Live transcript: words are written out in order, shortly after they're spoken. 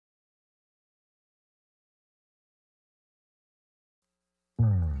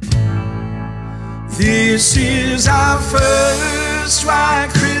This is our first white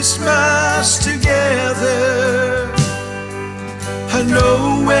Christmas together. I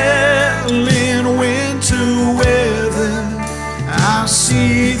know well in winter weather I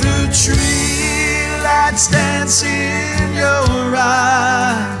see the tree lights dance in your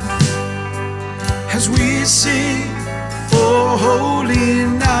eyes as we sing, oh holy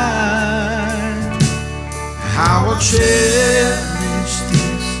night. How I'll cherish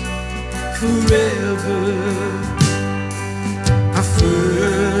this forever, our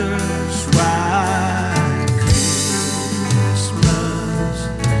first white Christmas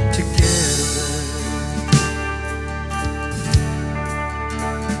together.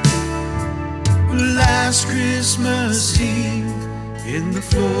 Last Christmas Eve in the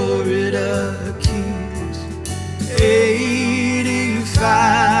Florida Keys,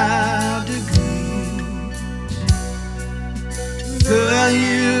 85 degrees. The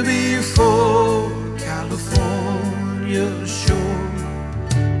year before, California shore,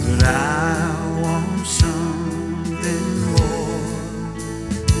 but I want something more.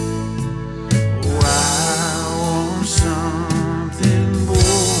 Oh, I want something more.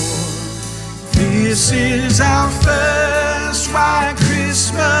 This is our first white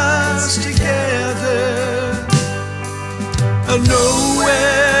Christmas together. I know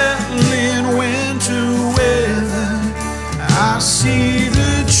well in winter weather I see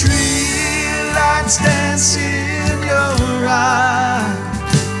the tree lights dance in your eyes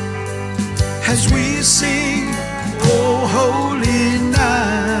as we sing, oh holy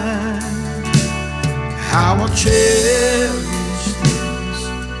night. How I'll cherish this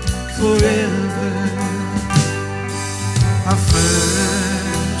forever, our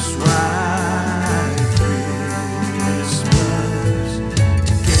first white Christmas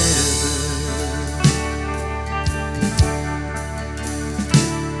together.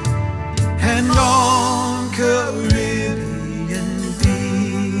 And on Caribbean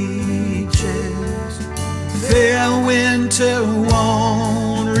beaches, fair winter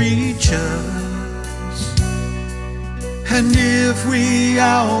won't reach us. And if we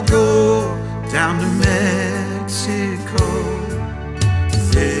all go down to Mexico,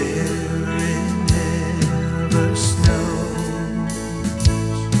 there it never snows.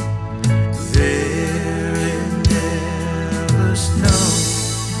 There it never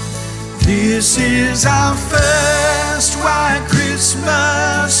snows. This is our first white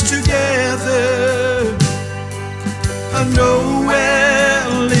Christmas together. I know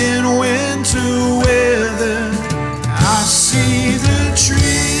well in winter weather I see the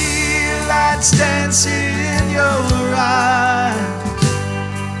tree lights dance in your eyes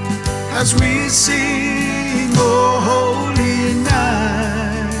as we sing, oh holy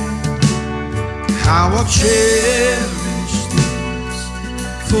night. How I'll cherish this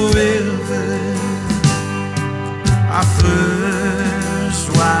forever, our first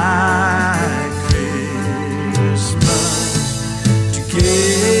white Christmas together.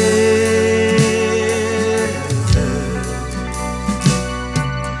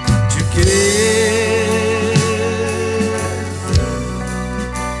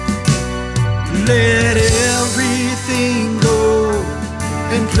 Let everything go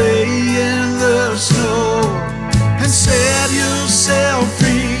and play in the snow and set yourself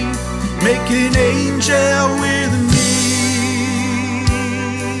free. Make an angel with me.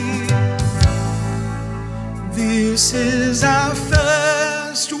 This is our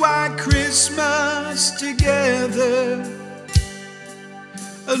first white Christmas together.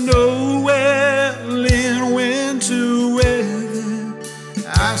 I know well in winter weather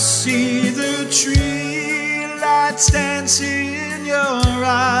I see the tree lights dance in your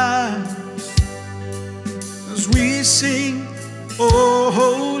eyes as we sing, oh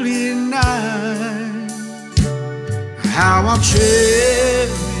holy night. How I'll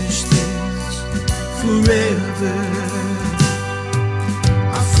cherish this forever,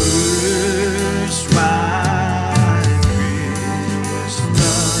 our first white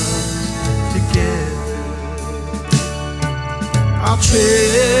Christmas together. I'll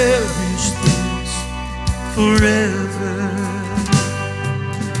cherish this forever.